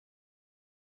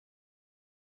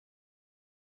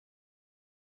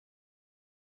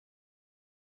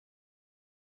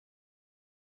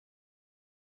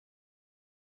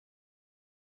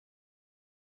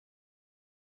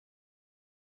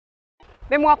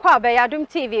Memwakwa be Adom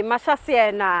TV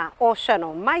Mahyease na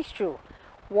Oceano Myxtro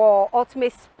wo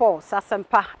Ultimate Sports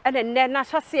asempa ene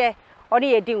Mahyease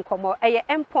oni edi nkomo eye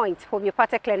endpoint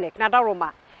homeopathic clinic na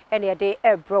daroma ene de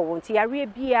ebro wonti yare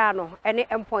bia no ene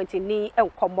endpoint ni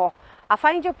enkomo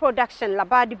afanje production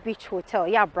Labadi Beach Hotel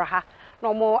ya braha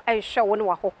no mo enhwe wo ne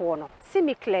wahoho no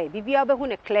simi clear bibia behu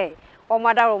ne clear o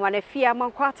madaroma na fia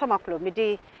mankwa atamaklo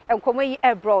mede enkomo yi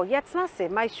ebro yetna se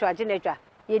Myxtro agenedwa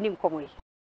yeni nkomo yi.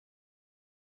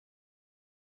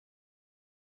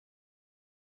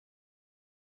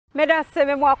 Meda se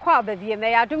me mwakwa bebie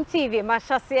me Adom TV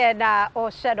Mahyease na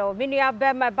Oceano minia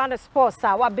be my band sports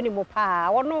a wabini mu pa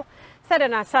wono said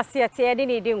na Mahyease te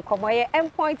ni di nkomo ye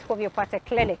endpoint homeopathic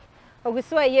clinic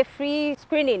oguso ye free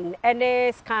screening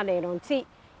ene scanning on ti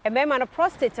e me man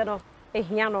prostate no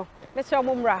ehia no me se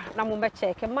omumra na mo me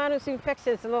check manus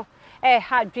infections no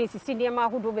hard drinks senior ma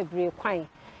hodo bebre kwan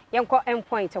yenko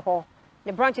endpoint ho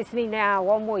the branches ni na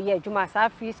wo mo ye adwuma sa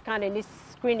free scanning ni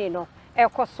screening no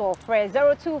Ekoso for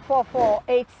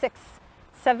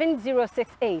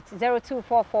 0244867068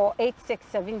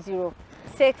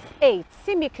 0244867068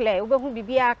 simi clear ubehu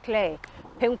bibia clear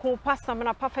penku pasta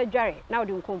mana pafa dware na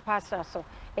odi nkum pasta so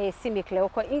simi clear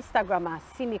ko Instagram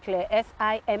simi clear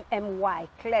SIMMY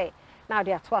clear na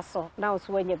odi atwaso na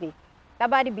so wanya bi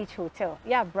Labadi Beach Hotel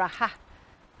ya braha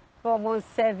for mon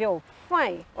serve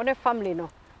fine on the family no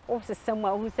o se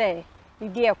semwa who say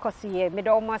Idea Kosie, made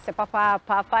almost a papa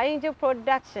angel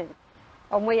production.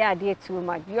 Omoya dear too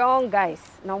much young guys,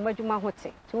 no majuma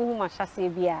hote, to whom Mahyease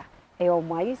via on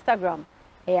my Instagram,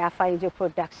 angel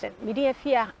production. Media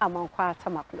fear among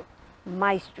Tamaklo,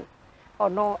 Myxtro,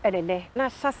 or no, and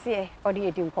Mahyease or the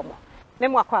Adom Pomo.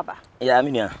 Memwakwaba. Yeah,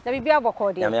 Minia. Let me be able to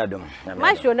Adom.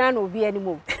 Myxtro none will be any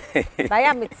move. I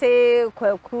am say,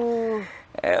 Kwaku,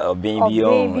 or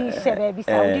baby, Shabby,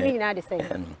 sounding in the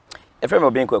same. If I'm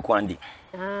Obeng Kwaku Andy.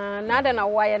 Nada na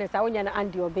why and I want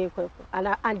Andy Obeng Kwaku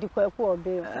and Andy Kwaku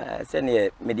Obeng. Send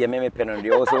ye media meme pen on the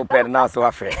also pen now so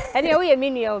affair. Anyway,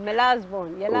 mini of my last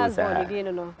born, your last born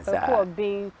again, no. Kwaku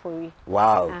Obeng for me.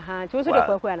 Wow. Choose the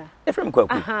Kwaku. If I'm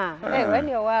Kwaku. Hey, when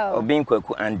you're wow. Obeng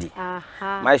Kwaku Andy.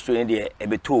 Myxtro India, a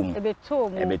betum.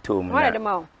 What are the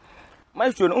mouth?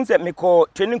 Myxtro, unse me call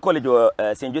training college or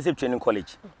St. Joseph Training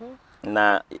College.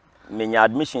 Na me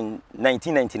admission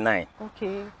 1999.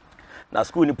 Okay. Na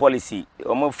school ni policy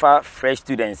for fresh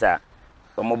students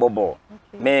bobo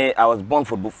me I was born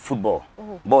for football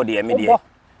body media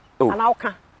and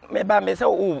can me ba me say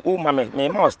me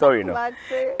my story no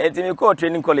et me call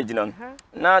training college no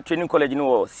na training college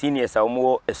no seniors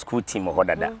a school team ho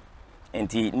dada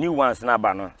enti new ones na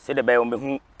ba no say the be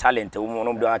hu talent wo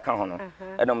no do aka ho no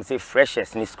e no say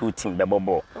freshers ni school team be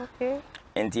bobo okay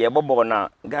enti bobo na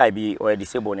guy bi or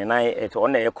disabled na et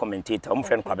on a commentator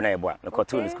friend kwabena ebo a me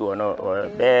to school no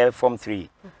be form 3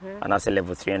 and as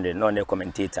level 300 no na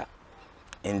commentator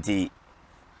enti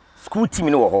school team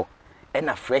no ho e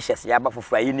na freshers ya ba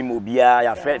fofu ayi ni mo bia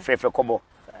ya frefre kobo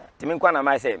timi kwa na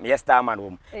mai say me star man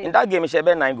wo in that game she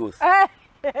be 9 goals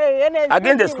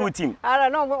against the school team. I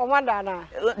don't know,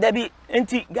 there be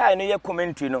enti guy no ye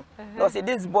commentary no no say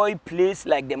this boy plays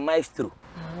like the Myxtro.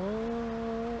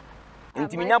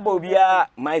 Intimina bobia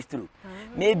Myxtro.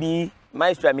 Maybe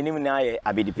Myxtro aminim na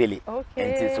abedipele.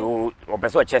 And so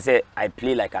person say I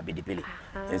play like abedipele.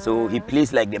 And so he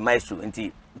plays like the Myxtro.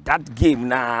 And that game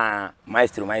na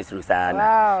Myxtro sana.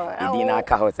 Wow. Idina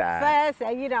kahosa.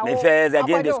 First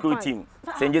against the school team.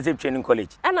 St. Joseph Training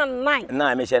College. And on 9.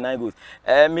 Na me share 9 goals.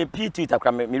 Me P2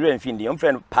 takra me renfindi. I'm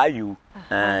friend Payu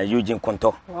Eugene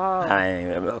Konto.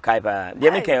 Wow. Kaipa.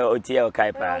 Dey make OTL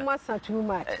Kaipa. Masa too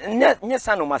much. Nya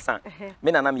sanu masa.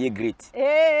 Me na me great.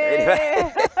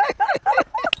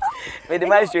 Me the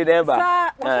Myxtro there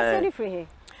ba. What's free here?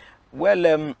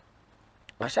 Well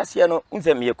Mahyease no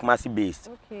unse me Kumasi based.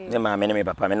 Ne ma me me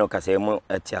papa me no kase mu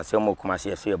atiase mu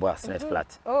Kumasi so ebo asnet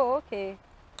flat. Oh, okay.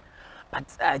 But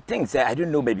I think I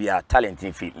don't know maybe a talent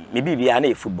in maybe be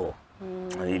an football.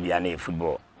 Maybe an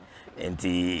football. And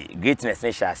the greatness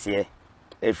Mahyease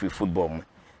every football.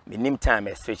 Me name time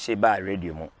a switch bar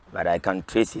radio but I can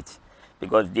trace it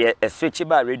because there a switch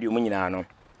bar radio mu nyina no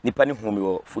nipa ne hu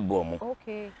me football mu.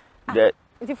 Okay.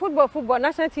 The football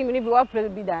national team ni be what play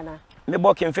be dana. Me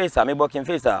working face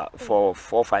for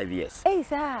 4-5 years. Hey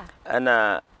sir.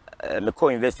 And me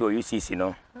co-invest with UCC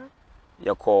no.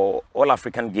 You call All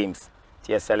African Games.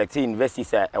 Tia select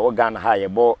universities Ghana high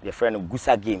about your friend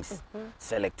Gusa Games.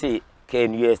 Select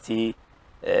KNUST,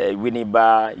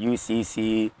 Winneba,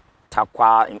 UCC,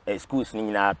 Takwa schools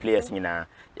nina players nina.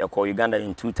 You call Uganda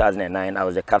in 2009 I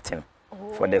was the captain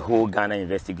for the whole Ghana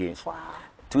University Games. Wow.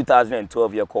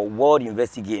 2012 you call World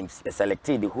University Games. They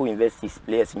selected the whole university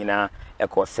players in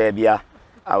Serbia.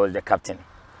 I was the captain.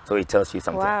 So it tells you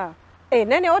something. Wow. Hey,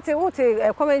 Nene, what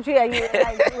commentary are you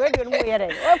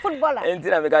like footballer?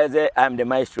 And I'm the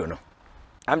maestro, no.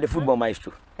 I'm the football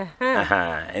maestro.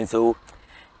 And so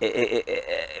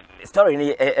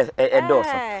story does.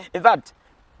 In fact,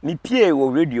 me PA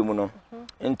will radio mono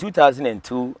in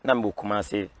 2002 number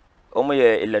Kumasi.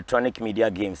 Electronic media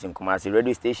games in Kumasi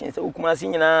radio stations. So Kumasi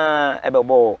na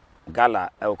ebebo gala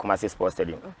Kumasi Sports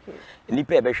Stadium. Okay.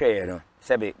 Nipe ebe share no.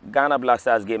 Sebe Ghana Black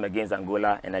Stars game against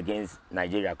Angola and against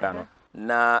Nigeria krano.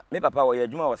 Na me papa wo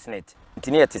yadwuma was net.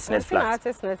 Ntini yet net flat.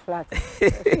 Net flat.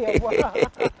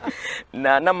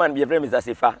 Na man be friend Mr.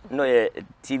 Sefa. No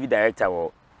TV director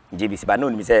or JBC but no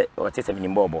me say what is me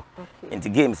mbobo. Into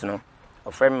games no.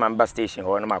 A friend member station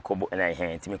or no makobo and I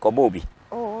hand me kobobi.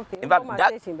 Oh okay. In fact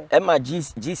that my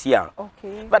GCR.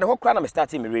 Okay. But the whole crowd me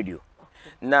starting me radio. Okay.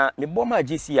 Na me bomb my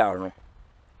GCR no.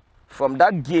 From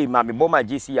that game me bomb my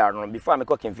GCR no before me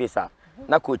cooking face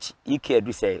na coach A.K.A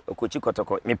do say coach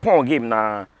Kotoko me pon game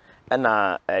na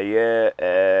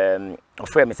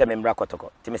friend me say member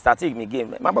Kotoko ti me starting me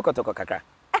game ma Kotoko kakra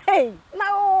hey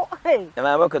now hey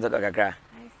ma Kotoko kakra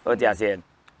what you say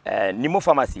Nimo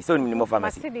pharmacy so Nimo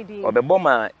pharmacy obe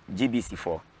bomb GBC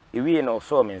for we no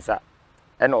so me nsa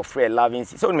and of friend loving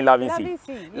so me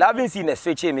loving see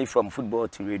switch me from football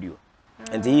to radio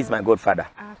and he is my godfather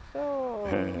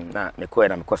na me ko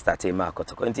na me ko start ma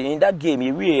Kotoko in that game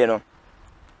you know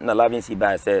na loving see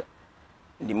by say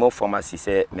the more pharmacy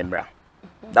say member.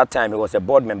 That time he was a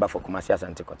board member for Kumasi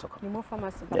Asante Kotoko. The more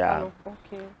pharmacy. Yeah.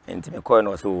 Okay. And me call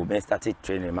also me started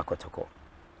training ma Kotoko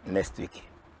next week.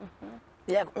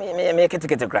 Yeah, me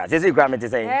get grass. This is grammar to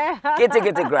say.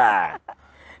 Get grass.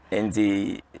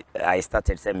 And I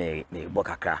started say me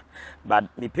bokakra. But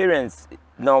my parents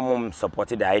no mom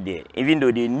supported the idea even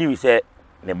though they knew say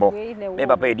me bo. Me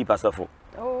papa e deeper suffer.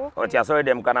 Oh, okay. I saw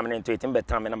them kana me into it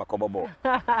better me na makobobo.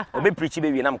 Obi preach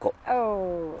baby na mko.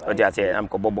 Oh. I say am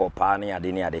kobobo pa na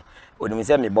ade ni ade. Odi me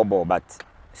say me bobo but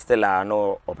still I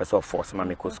know a person force ma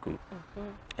me go school.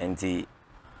 And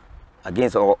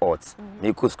against all odds,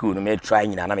 me go school no me try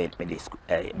na me this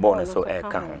bonus so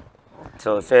can.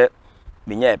 So say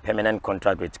me a permanent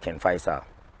contract with Ken Faisal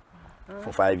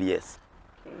for 5 years.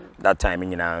 That time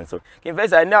in so Ken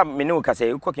Faisal na me no ka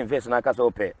say Ken Faisal na ka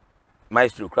so pe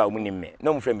Myxtro crowd me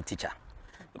no friend teacher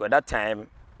because that time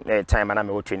and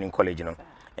I'm training college you know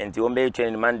and the only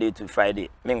training Monday to Friday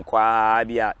me kwa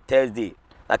bia Thursday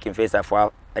I can face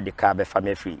for at the car be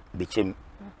family free be chim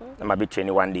I'm be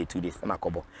training 1 day 2 days I'm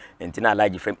kobo and then I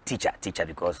like friend teacher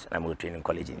because I'm training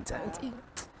college in time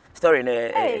story na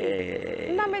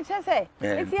me say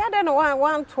if you had no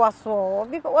one to so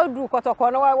because what do Kotoko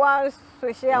no one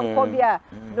so share am ko bia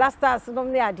blasters no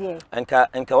me ade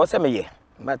enka wo say me ye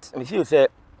but if you say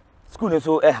school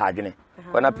so hard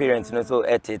when our parents so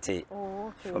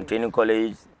from training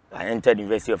college I entered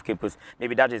University of Cape Coast.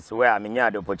 Maybe that is where I mean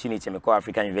the opportunity to call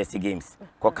African University Games,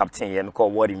 call captain here,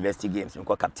 call World University Games,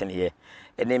 call captain here.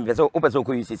 And then so open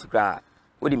so you see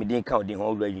what do you mean count the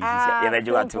whole way you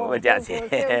see what you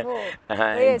say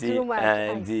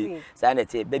and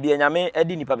sanity baby and I mean I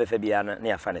didn't papa Fabiana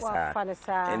near Fanessa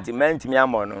and the man to me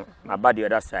am my body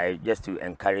other side just to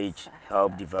encourage,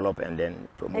 help, develop and then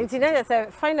promote. And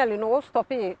then finally no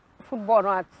stopping football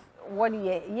at 1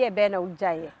 year ben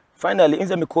ujai. Finally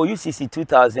in the call UCC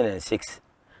 2006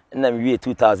 and then we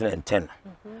 2010.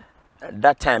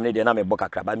 That time they na me boka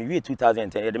crab. I mean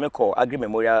 2010 they me call Agri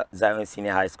Memorial Zion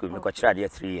Senior High School. Me ko try there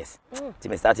 3 years.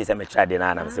 Till me started say me try there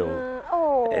na am so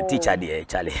teacher there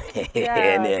Charlie.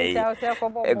 Yeah.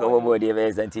 Go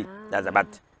there that's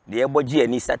about the eboji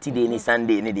any Saturday any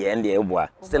Sunday any the end there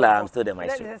still I'm still the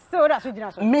maestro. So that's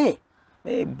what me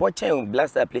watching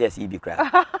blaster players he be crab.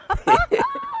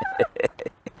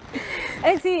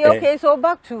 I see okay so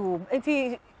back to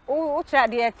who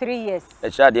tried there 3 years. I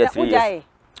tried there 3 years.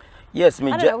 Yes,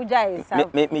 me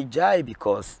jai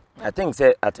because I think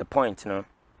say at a point, you know,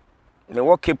 me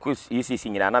work Cape Coast UCC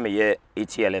in na me here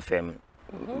ATL FM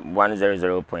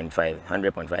 100.5,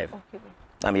 100.5.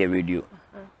 I'm here radio.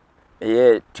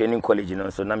 Yeah, training college, you know,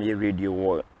 so I'm here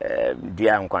radio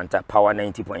Dia Nkwanta Power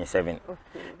 90.7.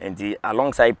 And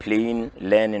alongside playing,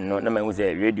 learning, no me was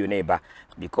a radio neighbor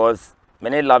because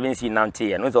many loving see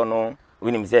Nanti and also no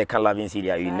when him say can loving see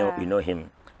there, you know him.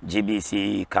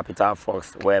 GBC, Capital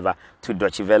Fox, wherever, to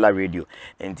Deutsche Welle Radio,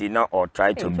 and did not or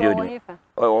try to build it.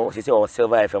 Or she said, or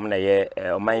Silver FM,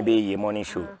 or might be a morning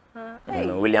show.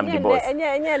 William the Boss. And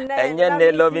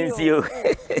then loving you.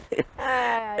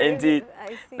 Indeed,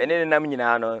 many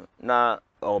Naminano, now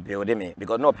or building me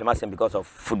because no permission because of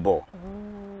football.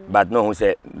 but no who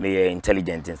say me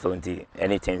intelligent and so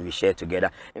anything we share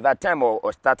together. In that time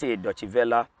or started Deutsche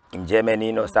Welle in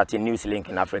Germany, or starting Newslink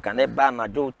in Africa, and I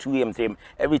do 2 AM, 3 AM.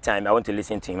 Every time I want to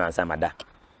listen to him and Samada.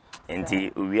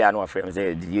 And we are no friends.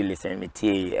 Did you listen me?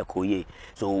 A.K.A.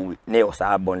 So ne was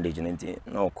our bondage and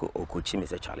no coach me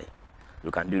say Charlie.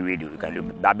 You can do radio, you can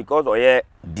do that because oh yeah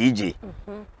DJ.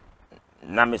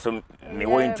 Now me so me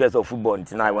more interest of football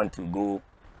until I want to go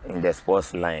in the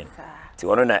sports line.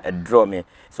 So I a draw me.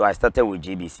 So I started with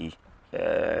GBC.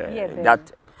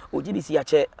 That GBC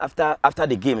actually after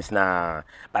the games now.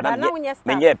 But I'm not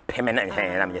permanent.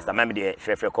 I'm just the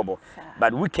free kobo.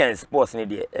 But weekend sports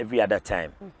need every other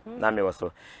time. Now me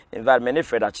also. In fact, many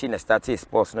friends actually started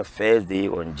sports on first day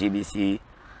on GBC.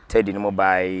 Teddy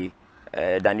Mobile.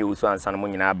 Daniel Uso and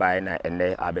Sanamon in Abai and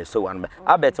I bet so one.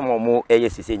 I bet more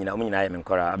ASC in Amina and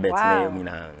Cora. I bet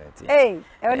hey,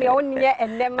 only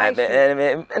and then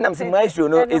and I'm saying Myxtro,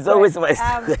 no, it's always my it's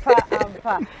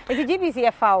a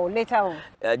GBC foul later on.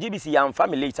 GBC young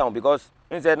family later on because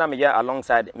instead I'm here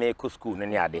alongside me school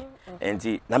in Yadi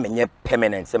and I'm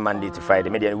permanent Monday to Friday,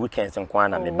 maybe weekends and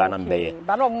Kwana and Banam Bay.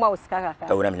 But no mouse Kaka.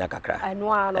 And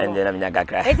one and then I'm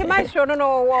Yakaka. It's Myxtro,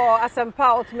 no, as a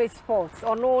ultimate sports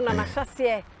or no, and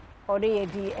or the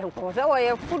AD and cause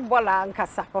a footballer and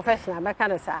Casa professional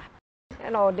mechanism.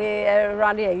 And all the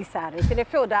run the east side. It's in the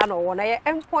field down or one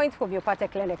endpoint for your party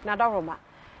clinic, Nadaroma.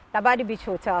 The Body Beach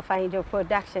Hotel, find your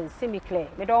production, Simiclay.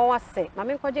 We don't want to say,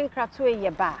 Mammy Coding crap to a year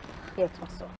back. Yet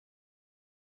also.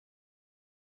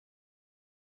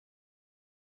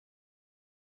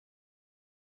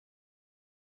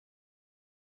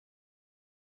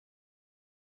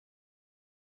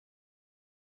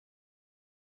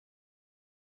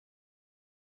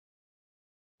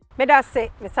 Meda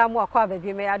say, the Samoa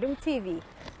Baby may Adom TV.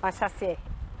 I shall say,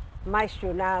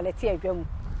 Myxtro na le tie adwam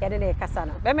ye de na kasa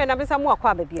na be me na be Samoa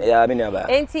Baby. Yeah, me never.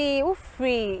 Enti u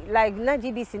free like na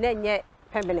GBC na nye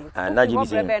permanent. Na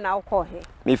GBC be na call he.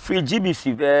 Me free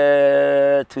GBC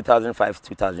 2005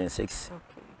 2006.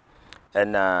 Okay.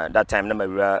 And that time na me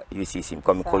UCC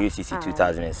come call UCC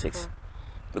 2006.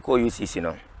 Because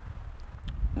UCC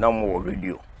no more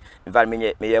radio. In fact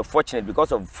me fortunate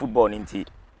because of football into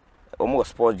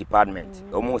almost sports department,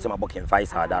 almost my booking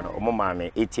vice had done, or mamma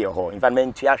 80 or in fact,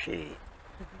 men to actually.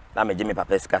 Now, me Jimmy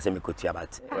Papa's Cassamy could hear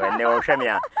about when they were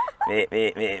Shemia,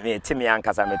 me Timmy and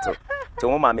Casameto, to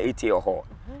mamma 80 or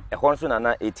a Honson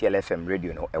and 80 LFM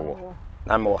radio no ever.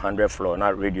 Now more 100 floor,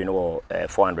 not radio no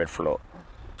 400 floor.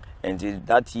 And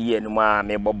that year, no ma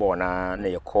me Bobona,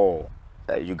 they call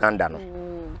Uganda.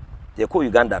 They call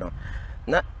Uganda. No.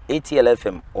 Na A.K.A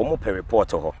FM omo per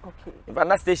report ho. Okay. If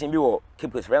na station bi wo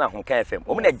keep us friend ahonka FM.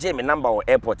 Omo na je me number or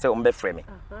airport o mbe frame me.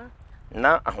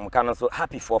 Na ahonka no so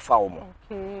happy for fa omo.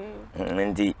 Okay.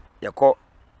 Ndi yakọ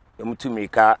yomutu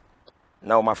meka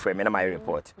na o ma frame me na my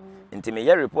report. Nti me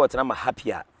ye report na ma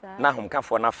happy a na ahonka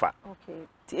for na fa. Okay.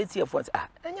 Ti A.K.A for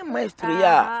anya Myxtro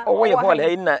ya o ye hall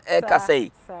he na e ka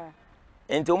sei.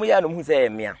 Nti omo ya no hu say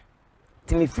me a.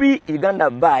 Ti me free Uganda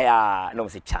buy a no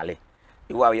say Charlie.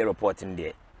 You are reporting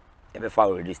there. Every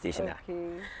file radio station. Okay.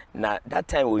 Now that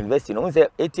time we invested. On say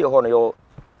 80 on your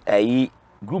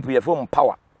group here from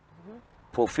power,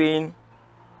 profane,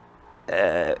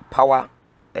 power,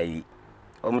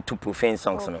 to profane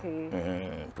songs.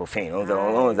 Okay. Profane.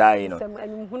 On that you know.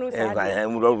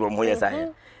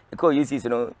 Because you see,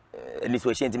 and this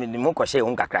was changing me. The more share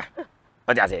on kakra.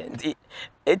 What I say?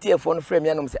 80 phone frame.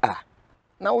 You know say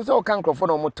now we all can't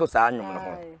crofone on motosa.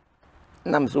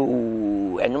 Nam so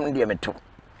enyum de meto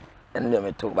enne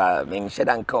meto ba me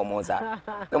nheda nka omoza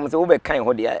nam so wo be kan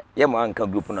ho de ye mo anka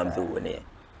group nam so woni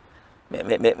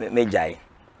me jai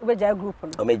we jai group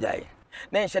no me jai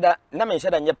na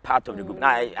nheda nye part of the group na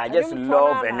I just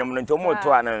love enyum no ntomo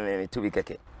to ana me to be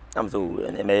keke nam so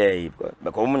me ye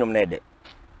be ko munum na de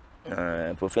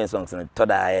profane songs no to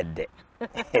da de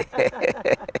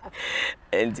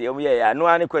enti omo ye ya no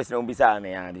any question on bisa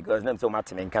me because nam so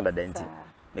matter me Canada enti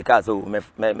because so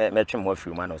me trim more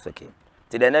few man okay.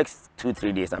 Till the next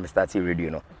 2-3 days I'm starting radio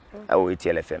no. I will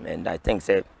A.K.A FM and I think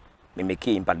say me make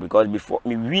impact because before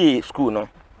me we school no.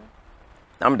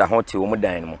 I'm the hot to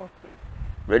dan no.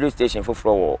 Radio station for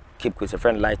floor keep with a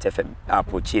friend Light FM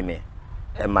approach me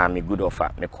and ma me good offer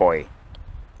me koi.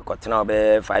 Because now be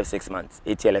 5-6 months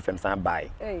A.K.A FM stand by.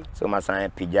 So my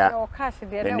sign pija.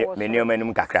 Me new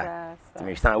menum kakra. To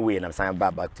me stand away and I'm sign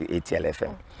back to A.K.A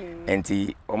FM. And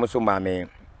he almost ma me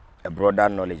a broader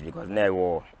knowledge because now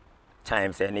war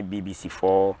times any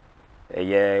BBC4 a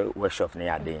year workshop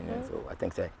near day. So I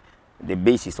think the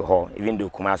basis of all, even though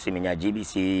Kumasi, minya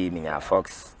GBC, minya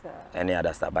Fox, any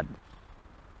other stuff, but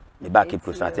the back keep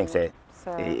pushing. I think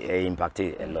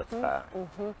impacted a lot.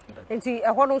 And see,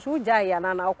 a honor who die and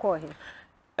I'll call him.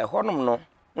 A honor no.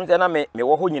 Me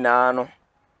wo ho nyina no.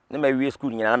 Na me wie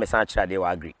school nyina na me san kira de wa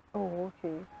agree. Oh,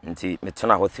 okay. Nti me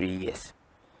tena ho 3 years.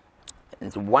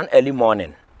 Nti one early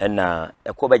morning and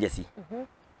ekoba jesi.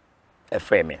 A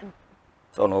frame.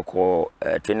 So no call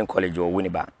training college or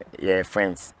Winneba. Yeah,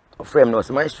 friends. A frame no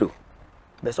so Myxtro.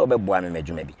 Be so be boa me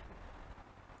medwuma bi.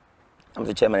 I'm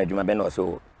the chairman adwuma be no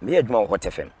so me adwuma Hot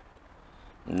FM.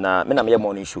 Na me na me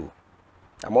morning show.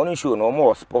 A morning show no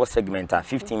more sports segment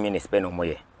 15 minutes pe no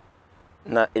more.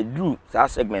 Na edru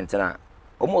that segment na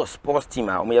almost sports team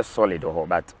are solid or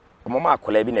but mama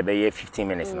akola bi na be 15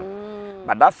 minutes no.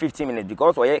 But that 15 minutes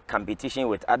because we competition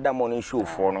with other morning show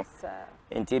for no.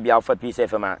 Enti bia ofa piece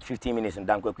FM 15 minutes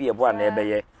ndan kwaku ye bo na ebe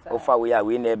ye ofa we a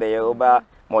we na ebe ye oba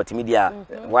multimedia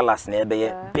Wallace na ebe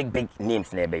ye big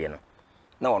names na ebe ye no.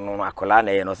 Na ono akola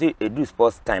na ye no see edu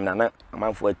sports time na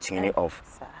amanfo tune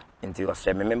off. Enti o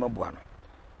se me bo no.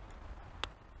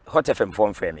 Hot FM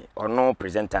form for me or no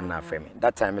presenter na for me.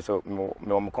 That time so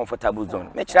me comfortable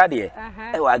zone. Me try there.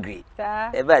 I will agree.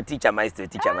 Ever teacher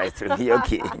Myxtro be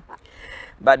okay.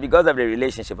 But because of the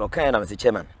relationship, okay, I'm the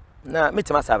chairman. Na me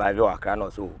tima survive o akra no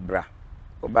so bra.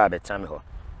 Oba be tram ho.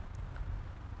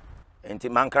 Enti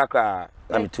man krakra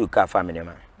na me two car family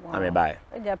man. Na me buy.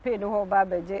 E ja pay no ho ba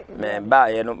beje. Me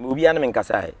buy no obi an me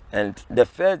nkasa. And the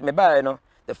first me buy no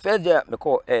the first year me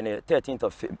call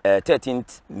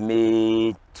 13th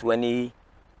May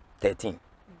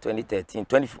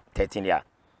 2013 yeah.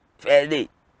 First day.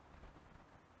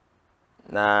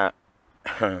 Na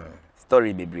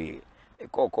story be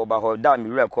call ba ho down me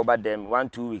record ba them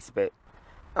 1-2 weeks pe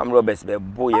am Roberts be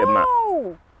boy ma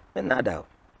me nada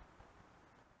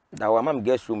da wa mam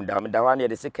guest room da wa na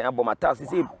the second abom attack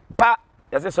say pa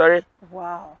yes sorry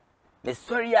wow me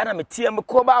sorry ana me tie me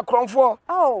call ba kronfo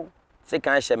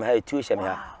second shame ha two shame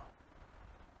ha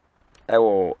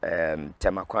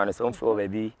tema kwan so mfo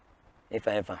baby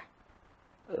ifa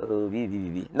oh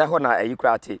bi na ho na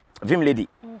ayikrate vim lady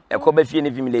e ko ba fie ne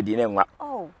vim lady na nwa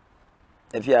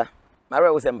efia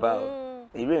Mara was empowered.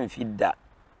 He didn't feed that.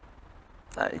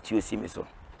 You see me so.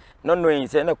 No knowing,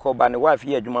 say, no call by the wife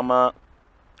here, Mama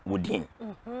Woodin.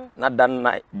 Not done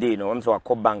night day, no one so a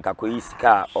call bank, a cois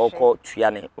car, or call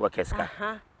Triani workers car.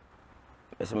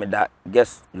 Miss me that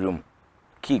guest room,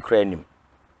 key cranium.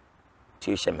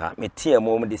 Tuition her, me tear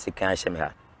moment this can shame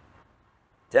her.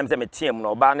 Tell me team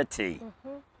no banity.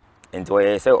 Into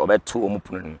a say about 2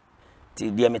 open.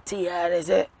 Till dear me tear, I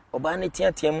say, Obanity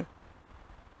team.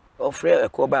 Ofre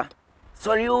ekoba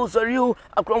sorry you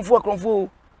akronfo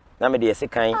na me de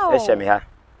sekan e hye me ha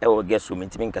e wo guest room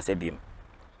ntimi nkasa biem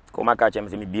ko maka chem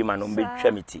se me biem no be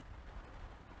twa meti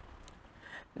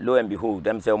lo and behold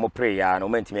them say omo pray ya no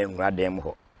ntimi enhura dem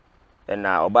ho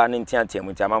na oba ne ntiantem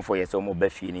nti amanfo ye se omo ba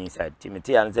fie ni inside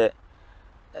timeti ya nse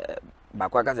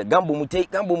bakwa ka se gambo mutei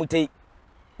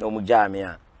no mu jame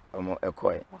a omo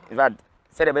ekoy in fact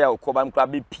say de be ya okoba nkra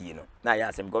be pii no na ya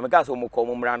asem ko me ka so omo ko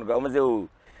omo mra no omo se o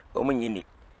omunyini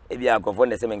ebi akofo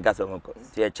ne se menkaso mko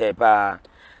tie chepa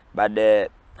but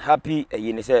happy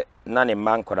yini se na ne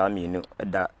man kwara mienu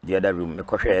da the other room me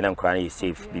kohwe na kwara is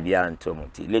safe bibia ntom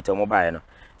ti later mo buy no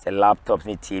se laptops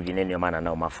ni TV ne nyoma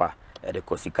na mafa de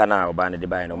kosika na oba ne de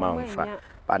buy no ma mfa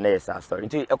but na yes story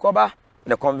ti ekoba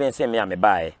ne convince me me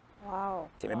buy wow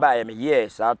ti me buy me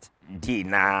yes at d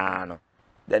na no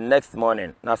the next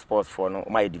morning na sports for no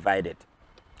my divided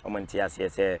omonti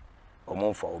ase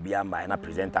omo for obi amba na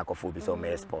presenter akofo bi so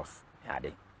me sports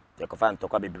ade they confirm to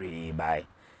kwa bebre by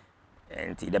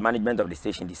and the management of the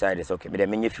station decided okay me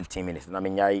dey 15 minutes na me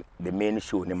nyai the main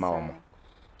show ni ma omo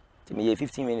ti me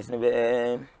 15 minutes no be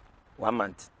 1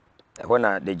 month when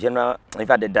the general in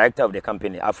fact the director of the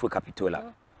company Afro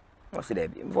Capitola no see the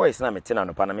voice na me tena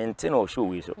no parliament no show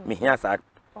we so me here sa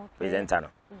presenter no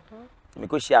me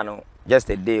go share no just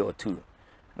a day or two.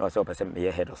 No, so person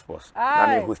me head of sports. Na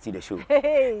me hosted the show.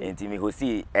 And me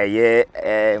hosted a year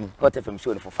Hot FM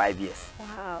show for 5 years.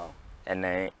 Wow.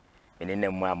 And me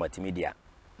name mo multimedia.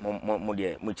 Mo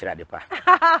de mo chira de pa.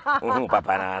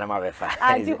 Papa na ma be fa.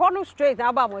 And the Hono straight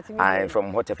about multimedia. I'm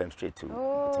from Hot FM straight to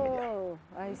multimedia. Oh,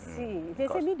 I see. They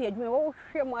say media you wo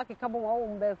hwe mo akeka bo wo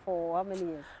mbe for how many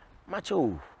years?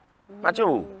 Macho.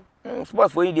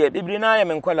 Sports for you there. Bibri na ya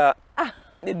me nkwala.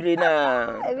 Bibri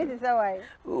na Everything say why?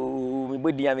 Oh, me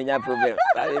body am nya problem.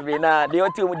 Bibri na dey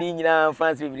otu mu di nyina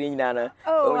fans bibri nyina na.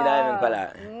 O nyina me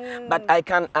nkwala. But I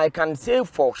can say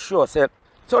for sure say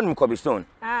so nim Kobistone.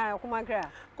 Kuma kra.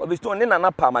 Kobistone ne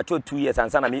na pa macho 2 years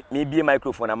ansa na me bie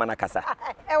microphone amana kasa.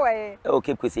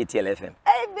 Okay, kwesi TLFM.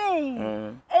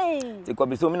 Ti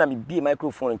Kobistone me na me bie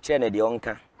microphone chair na de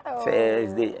onka.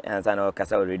 First day ansa na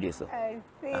kasa radio so.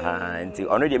 Nti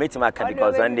ono dey meet my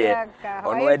because one day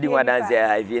ono adi one dance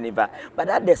I vie ni ba but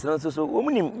that des no so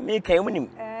omunim me kan omunim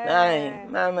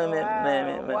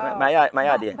my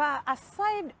idea but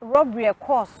aside robbery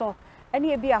course so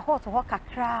any be a hot ho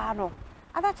kakra no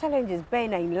other challenges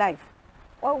been in life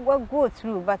what go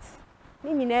through but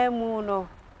me nyinaa no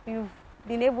you've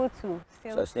been able to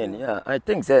still sustain. Yeah, I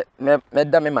think say me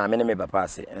da me ma me papa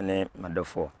say ene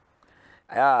madofo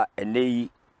aya ene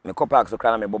me kopak so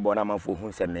kra na me bobo na manfo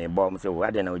hu say me bo say wo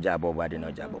ade na oja bobo ade na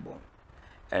oja bobo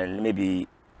and maybe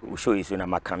we show you so na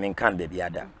makamen kan baby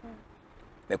ada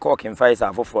me call kin fight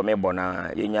for me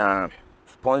bona yenya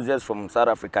sponsors from South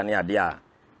Africa near there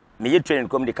me train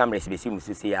come the cameras be see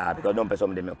musu see because don't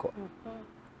person dem me call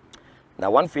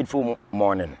now one fateful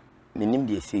morning me nim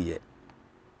dey see here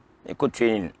me go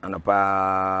train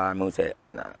anopa me say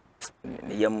na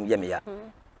yam ya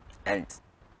and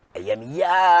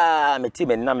yeah, my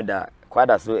team in Namida,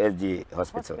 Quadaso SD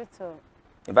Hospital.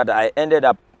 In fact, I ended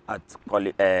up at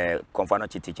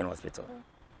Confanochi Teaching Hospital.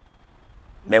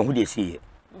 Men who they see,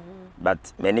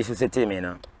 but many society me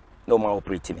no more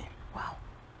operating me. Wow.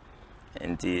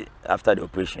 And after the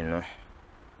operation,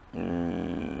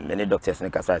 many doctors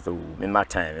make us say, so in my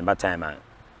time,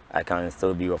 I can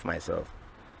still be of myself.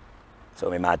 So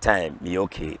in my time, me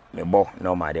okay, me bo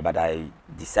normal, but I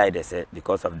decided say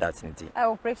because of that thing. I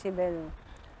operation belly.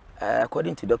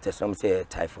 According to doctors, some say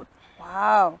typhoid.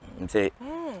 Wow. Say,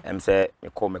 say me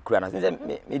call me crew, and say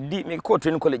me call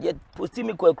training college. Yet posti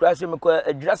me call crash me call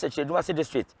a dress at Sheduma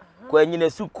District. Call you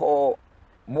su call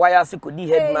Mahyease could be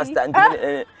headmaster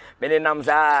and many names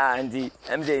are and the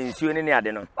MJ is any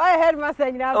other no. Why headmaster?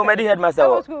 Oh, my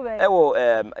headmaster.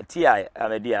 TI,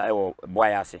 I'm a dear,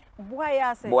 Mahyease.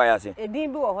 Mahyease. A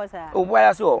dimbu or what? Oh,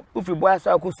 Mahyease, if you Mahyease,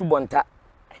 I could subonta.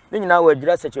 Then you now will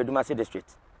dress at Sheduma District.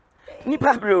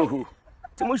 Nipa bro.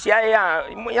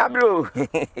 Tumushia, bro.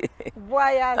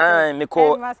 Mahyease. Me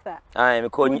call headmaster. Me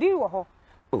call you.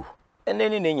 Oh. And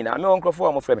then in I'm uncle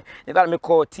for my friend. You got me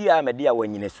call Tia Media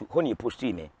when you honey post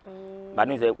me. But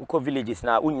no, the villages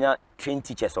now, we 20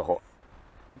 teachers or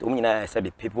the women said the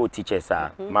people teachers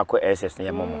are Marco SS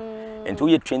near mom. And 2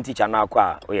 year 20 teacher now,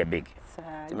 we are big.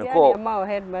 Me call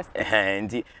headmaster.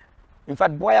 And in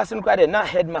fact, Mahyease and cried not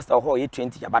headmaster or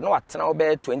 20, but no, it's now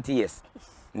about 20 years.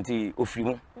 Until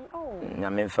Ofrimu.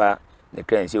 Namenfa the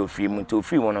currency of Ofrimu to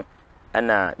Ofrimu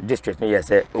and district near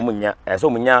say, Umunya, as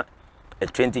Umunya. A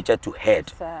 20 teacher to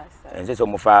head. And this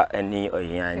omofa any or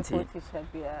yanti.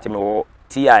 Timo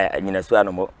TI and in a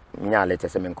swano nya letter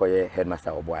semen koye headmaster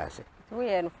of Mahyease.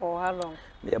 For how long?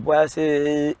 The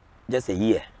Mahyease just a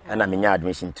year and I'm in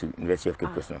admission to University of Cape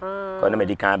Coast. Because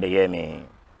medical be me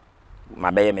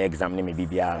my be me exam me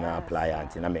BBA na apply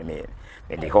and me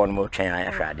the hormone train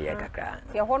I had the kakra.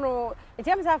 Your hormone it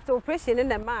comes after operation in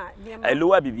the man. A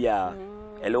lower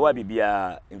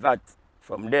BBA. In fact,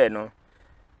 from there no.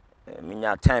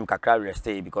 Minya time kakra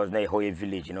stay because na whole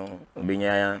village you know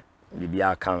obinya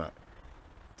bibia kan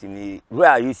timi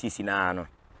where UCC na no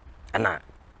ana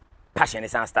passion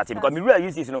is started because me where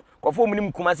UCC no kofo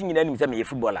munim kumasi nyina nim say me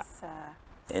footballer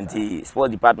and the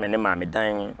sports department na me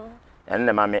dan and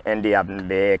na me end up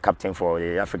be captain for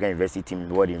the African University team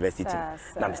world university team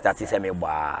na me started say me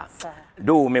ba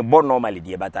though me born normally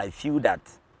there but I feel that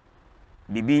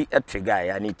bibi a trigger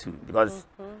I need to because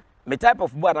me type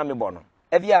of boy na me born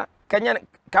Evia, Kenya,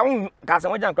 come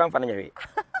Casamojan Crown Fanny.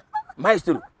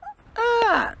 Myxtro.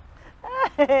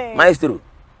 Myxtro.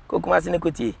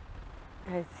 Cookmasinikuti.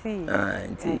 I see.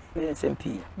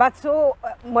 SMP. But so,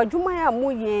 Majumaya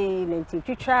Muye, Nanti,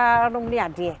 Chicha, Romnia,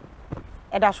 dear.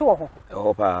 And I saw her.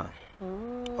 Opa.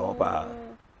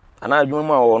 And I do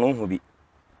my own who be.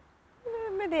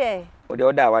 Maybe. Or the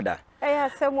other wada.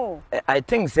 I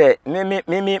think, say,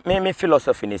 me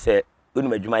philosophy is say,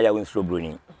 Unimajumaya wins through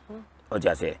Bruni. What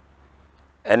you say?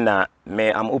 And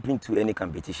I'm open to any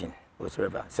competition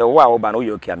whatsoever. So wow, but no,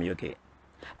 you okay? I'm okay.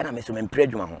 And I'm so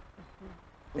impressed with my home.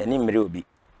 My name will be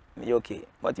me okay.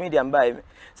 But me, I'm by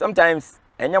sometimes.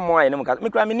 And you're more. I know because me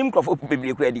cry me name for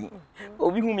public ready. Oh,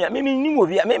 we me name will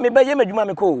be me buy me juma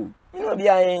me call. You know, be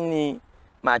any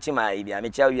match my idea. Me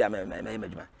tell you, I'm my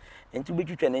juma. And to be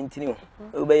true and anything.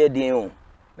 Obey a deal.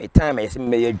 Me time I see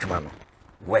me juma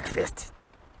work first.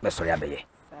 Me sorry abaye.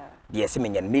 Yes, I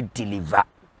mean, me deliver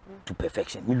to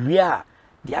perfection. Me the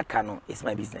Akano is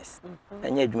my business.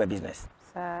 And you do my business.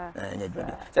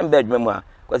 Some bed memoir,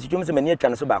 because you say many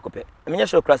transfer back up. I mean,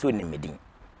 show class with me.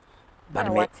 But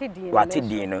what did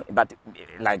you know? But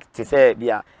like to say, we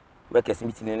are workers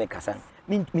meeting in a casa.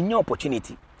 Me no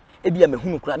opportunity. Ebi me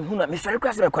hunu kura me hunu me fere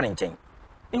kura se me kɔ ne nkyɛn.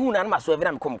 Ehunu na ma so every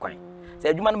am kom kwan.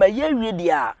 Say adwuma no ma ye wie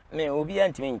dia me obi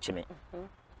antime nkyeme.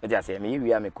 Oja say me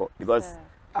wie am kɔ because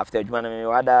after Juma me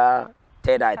wada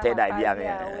third eye be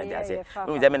I say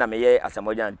no me na me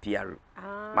asamoja and PR.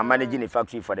 My managing the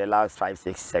factory for the last 5,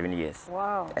 6, 7 years.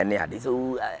 Wow. And yeah,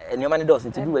 so and your money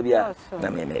doesn't do maybe I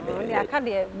can't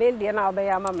be now by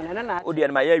your mamma. Oh,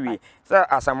 dear, my area. Sir,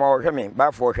 as I'm all coming,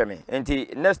 back for me. Until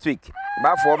next week,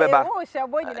 back for Beba.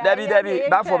 Debbie,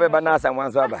 back for Beba, and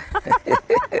one's over.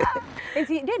 And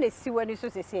he didn't see what you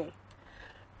say.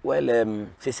 Well,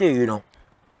 say, you know,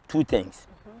 2 things.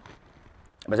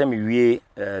 But then we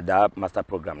that master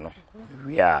program, no,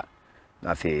 we are.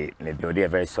 Maybe a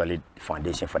very solid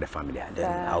foundation for the family, and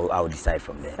then I'll decide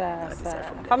from there.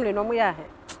 Family no more. You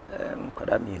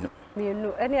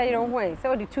know, any of your own way.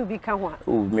 So the 2 become one.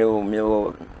 Oh, me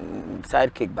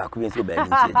sidekick back when so bad.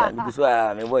 Because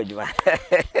I'm a boy.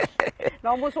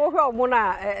 Almost over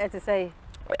Mona to say.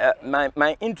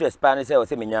 My interest, partner, say,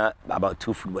 was about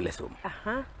 2 footballers.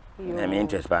 My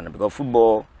interest, partner, because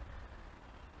football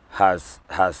has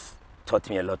taught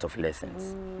me a lot of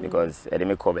lessons because I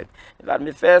didn't call it.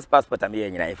 My first passport I'm here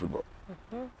in football.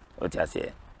 What I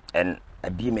say, and I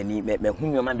be many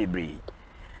whom your man be brave.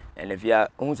 And if you are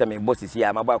who's a boss is here,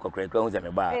 I'm about to correct who's a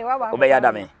bar. Obey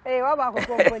Adom.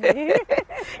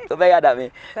 Obey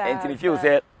Adom. And if you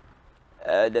say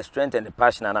the strength and the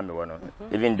passion, and I'm one,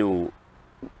 even though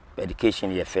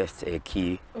education is first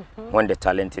key, when the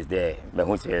talent is there, but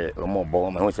who's a more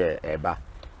bomb, who's a bar.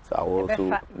 So I will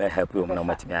also help you no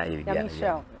matter the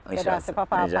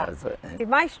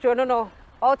Myxtro no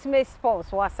ultimate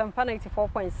sports was some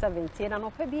 94.17 and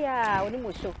opebia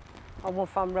onimusho omo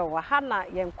famro wa hana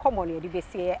yen common ye be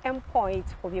say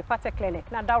endpoint homeopathic clinic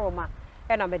na daroma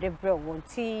e na mede bro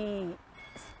wonti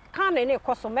kan ne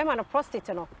koso mema no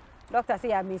prostate no doctor say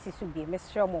ya mesi su bi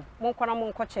mesrɛ mo monkwana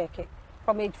monko check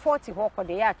from age 40 ho ko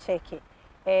de ya check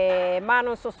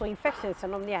man so infections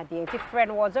no near the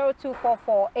different was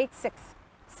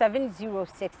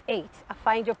 0244867068. I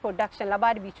find your production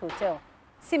Labadi Beach Hotel.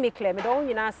 See me claim it all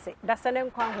you know say that's an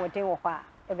enkwan ho den wo kwa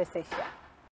ebe se